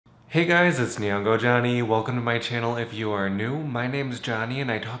Hey guys, it's Nyongo Johnny. Welcome to my channel if you are new. My name's Johnny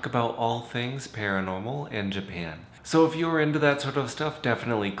and I talk about all things paranormal in Japan. So if you're into that sort of stuff,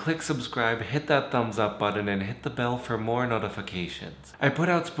 definitely click subscribe, hit that thumbs up button, and hit the bell for more notifications. I put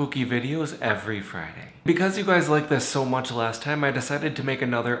out spooky videos every Friday. Because you guys liked this so much last time, I decided to make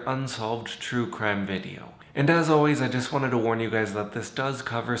another unsolved true crime video. And as always, I just wanted to warn you guys that this does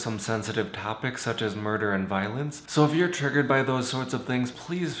cover some sensitive topics such as murder and violence, so if you're triggered by those sorts of things,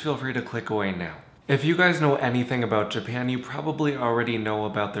 please feel free to click away now. If you guys know anything about Japan, you probably already know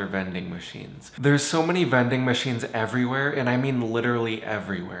about their vending machines. There's so many vending machines everywhere, and I mean literally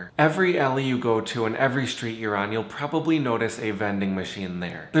everywhere. Every alley you go to and every street you're on, you'll probably notice a vending machine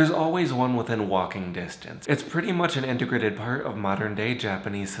there. There's always one within walking distance. It's pretty much an integrated part of modern-day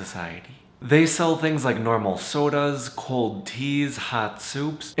Japanese society. They sell things like normal sodas, cold teas, hot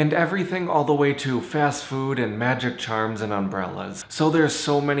soups, and everything all the way to fast food and magic charms and umbrellas. So there's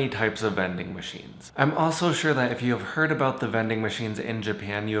so many types of vending machines. I'm also sure that if you have heard about the vending machines in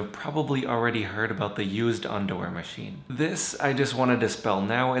Japan, you have probably already heard about the used underwear machine. This, I just want to dispel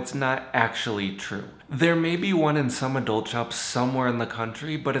now, it's not actually true. There may be one in some adult shops somewhere in the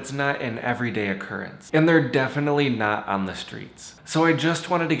country, but it's not an everyday occurrence. And they're definitely not on the streets. So I just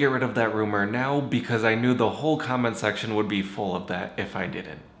wanted to get rid of that rumor now because I knew the whole comment section would be full of that if I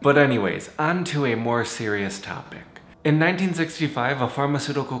didn't. But anyways, on to a more serious topic. In 1965, a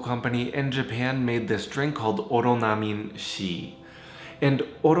pharmaceutical company in Japan made this drink called Oronamin Shi. And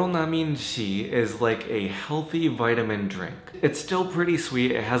Oronamin Shi is like a healthy vitamin drink. It's still pretty sweet,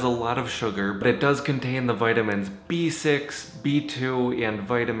 it has a lot of sugar, but it does contain the vitamins B6, B2, and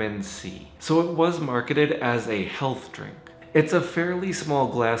vitamin C. So it was marketed as a health drink. It's a fairly small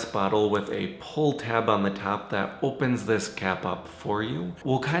glass bottle with a pull tab on the top that opens this cap up for you.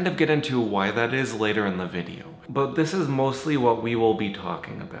 We'll kind of get into why that is later in the video, but this is mostly what we will be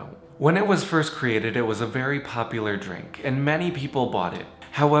talking about. When it was first created, it was a very popular drink, and many people bought it.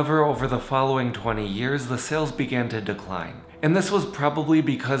 However, over the following 20 years, the sales began to decline. And this was probably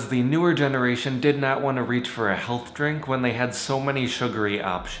because the newer generation did not want to reach for a health drink when they had so many sugary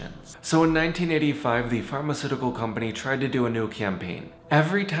options. So in 1985, the pharmaceutical company tried to do a new campaign.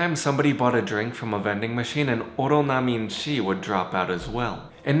 Every time somebody bought a drink from a vending machine, an Oronamin Shi would drop out as well.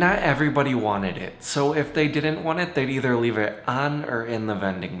 And not everybody wanted it, so if they didn't want it, they'd either leave it on or in the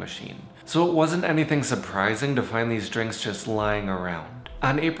vending machine. So it wasn't anything surprising to find these drinks just lying around.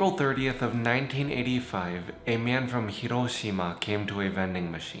 On April 30th of 1985, a man from Hiroshima came to a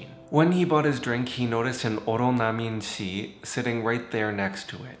vending machine. When he bought his drink, he noticed an Oronamin Shi sitting right there next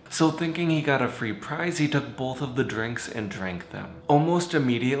to it. So thinking he got a free prize, he took both of the drinks and drank them. Almost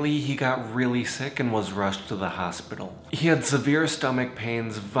immediately, he got really sick and was rushed to the hospital. He had severe stomach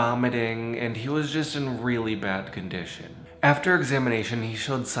pains, vomiting, and he was just in really bad condition. After examination, he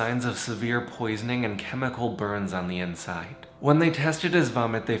showed signs of severe poisoning and chemical burns on the inside. When they tested his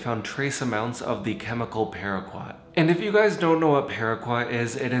vomit, they found trace amounts of the chemical Paraquat. And if you guys don't know what Paraquat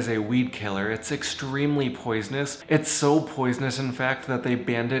is, it is a weed killer. It's extremely poisonous. It's so poisonous, in fact, that they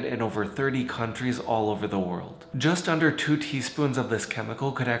banned it in over 30 countries all over the world. Just under 2 teaspoons of this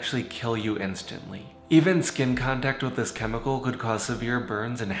chemical could actually kill you instantly. Even skin contact with this chemical could cause severe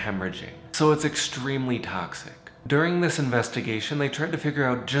burns and hemorrhaging. So it's extremely toxic. During this investigation, they tried to figure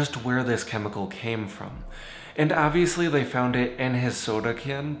out just where this chemical came from. And obviously they found it in his soda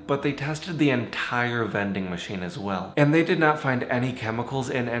can, but they tested the entire vending machine as well. And they did not find any chemicals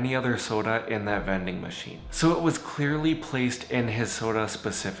in any other soda in that vending machine. So it was clearly placed in his soda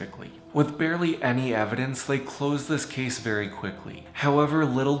specifically. With barely any evidence, they closed this case very quickly. However,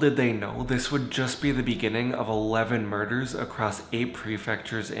 little did they know, this would just be the beginning of 11 murders across 8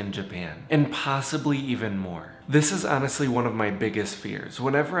 prefectures in Japan, and possibly even more. This is honestly one of my biggest fears.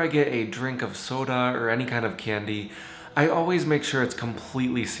 Whenever I get a drink of soda or any kind of candy, I always make sure it's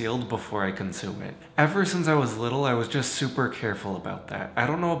completely sealed before I consume it. Ever since I was little, I was just super careful about that. I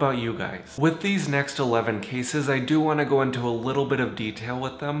don't know about you guys. With these next 11 cases, I do want to go into a little bit of detail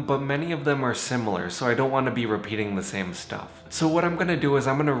with them, but many of them are similar, so I don't want to be repeating the same stuff. So what I'm going to do is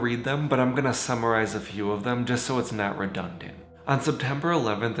I'm going to read them, but I'm going to summarize a few of them just so it's not redundant. On September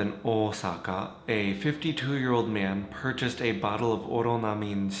 11th in Osaka, a 52-year-old man purchased a bottle of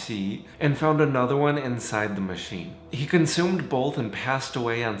Oronamin Shi and found another one inside the machine. He consumed both and passed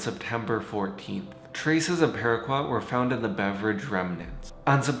away on September 14th. Traces of Paraquat were found in the beverage remnants.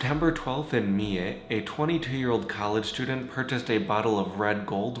 On September 12th in Mie, a 22-year-old college student purchased a bottle of Red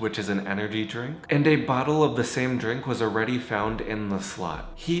Gold, which is an energy drink, and a bottle of the same drink was already found in the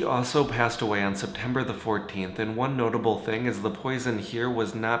slot. He also passed away on September the 14th, and one notable thing is the poison here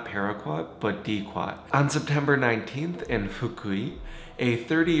was not Paraquat, but Diquat. On September 19th in Fukui, a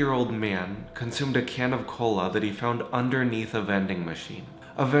 30-year-old man consumed a can of cola that he found underneath a vending machine.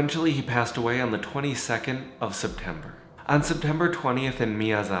 Eventually, he passed away on the 22nd of September. On September 20th in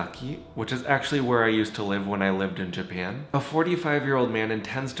Miyazaki, which is actually where I used to live when I lived in Japan, a 45-year-old man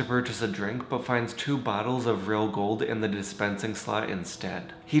intends to purchase a drink but finds 2 bottles of real gold in the dispensing slot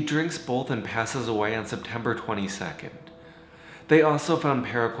instead. He drinks both and passes away on September 22nd. They also found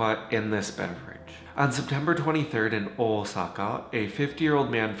Paraquat in this beverage. On September 23rd in Osaka, a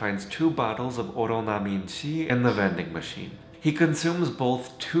 50-year-old man finds 2 bottles of Oronaminshi in the vending machine. He consumes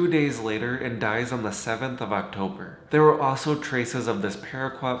both 2 days later and dies on the 7th of October. There were also traces of this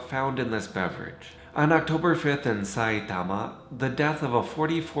paraquat found in this beverage. On October 5th in Saitama, the death of a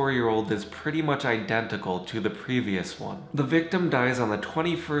 44-year-old is pretty much identical to the previous one. The victim dies on the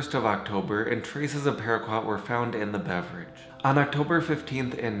 21st of October and traces of paraquat were found in the beverage. On October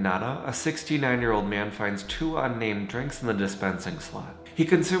 15th in Nara, a 69-year-old man finds 2 unnamed drinks in the dispensing slot. He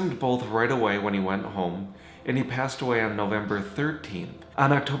consumed both right away when he went home, and he passed away on November 13th.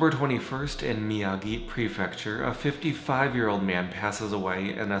 On October 21st in Miyagi Prefecture, a 55-year-old man passes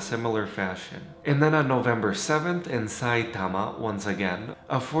away in a similar fashion. And then on November 7th in Saitama, once again,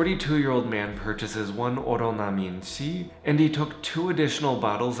 a 42-year-old man purchases 1 Oronaminshi, and he took 2 additional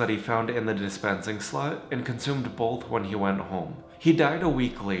bottles that he found in the dispensing slot and consumed both when he went home. He died a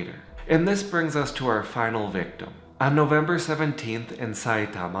week later. And this brings us to our final victim. On November 17th in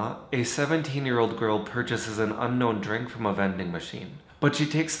Saitama, a 17-year-old girl purchases an unknown drink from a vending machine, but she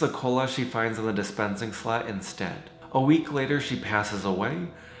takes the cola she finds in the dispensing slot instead. A week later she passes away,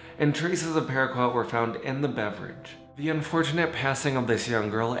 and traces of paraquat were found in the beverage. The unfortunate passing of this young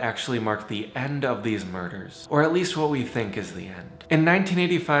girl actually marked the end of these murders, or at least what we think is the end. In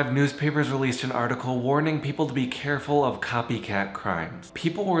 1985, newspapers released an article warning people to be careful of copycat crimes.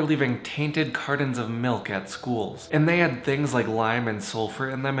 People were leaving tainted cartons of milk at schools, and they had things like lime and sulfur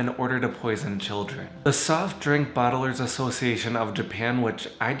in them in order to poison children. The Soft Drink Bottlers Association of Japan, which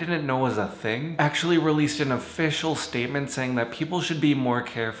I didn't know was a thing, actually released an official statement saying that people should be more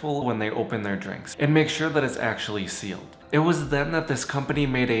careful when they open their drinks, and make sure that it's actually sealed. It was then that this company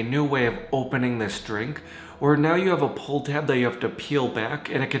made a new way of opening this drink, where now you have a pull tab that you have to peel back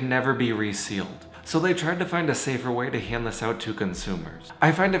and it can never be resealed. So they tried to find a safer way to hand this out to consumers.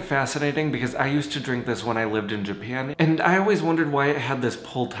 I find it fascinating because I used to drink this when I lived in Japan, and I always wondered why it had this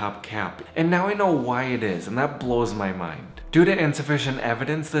pull top cap. And now I know why it is, and that blows my mind. Due to insufficient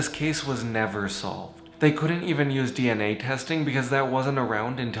evidence, this case was never solved. They couldn't even use DNA testing because that wasn't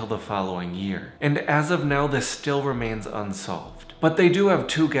around until the following year. And as of now, this still remains unsolved. But they do have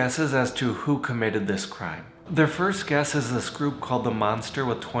 2 guesses as to who committed this crime. Their first guess is this group called the Monster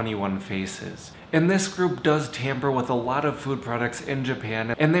with 21 Faces. And this group does tamper with a lot of food products in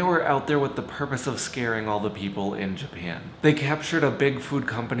Japan, and they were out there with the purpose of scaring all the people in Japan. They captured a big food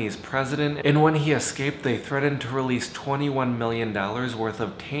company's president, and when he escaped, they threatened to release $21 million worth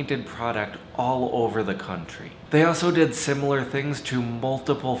of tainted product all over the country. They also did similar things to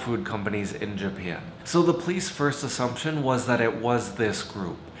multiple food companies in Japan. So the police's first assumption was that it was this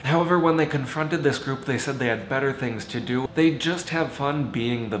group. However, when they confronted this group, they said they had better things to do. They'd just have fun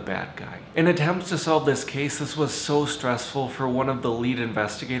being the bad guy. In attempts to solve this case, this was so stressful for one of the lead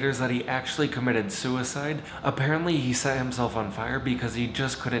investigators that he actually committed suicide. Apparently, he set himself on fire because he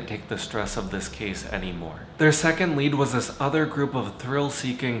just couldn't take the stress of this case anymore. Their second lead was this other group of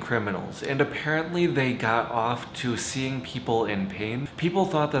thrill-seeking criminals, and apparently they got off to seeing people in pain. People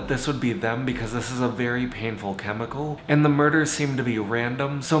thought that this would be them because this is a very painful chemical, and the murders seemed to be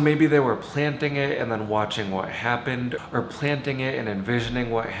random. So maybe they were planting it and then watching what happened, or planting it and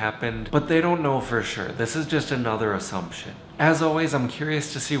envisioning what happened, but they don't know for sure. This is just another assumption. As always, I'm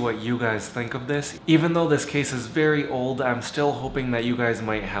curious to see what you guys think of this. Even though this case is very old, I'm still hoping that you guys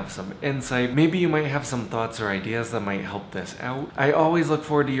might have some insight. Maybe you might have some thoughts or ideas that might help this out. I always look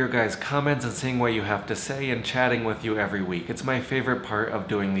forward to your guys' comments and seeing what you have to say and chatting with you every week. It's my favorite part of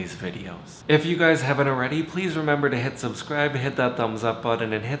doing these videos. If you guys haven't already, please remember to hit subscribe, hit that thumbs up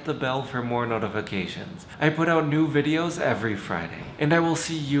button, and hit the bell for more notifications. I put out new videos every Friday, and I will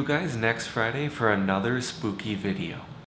see you guys next Friday for another spooky video.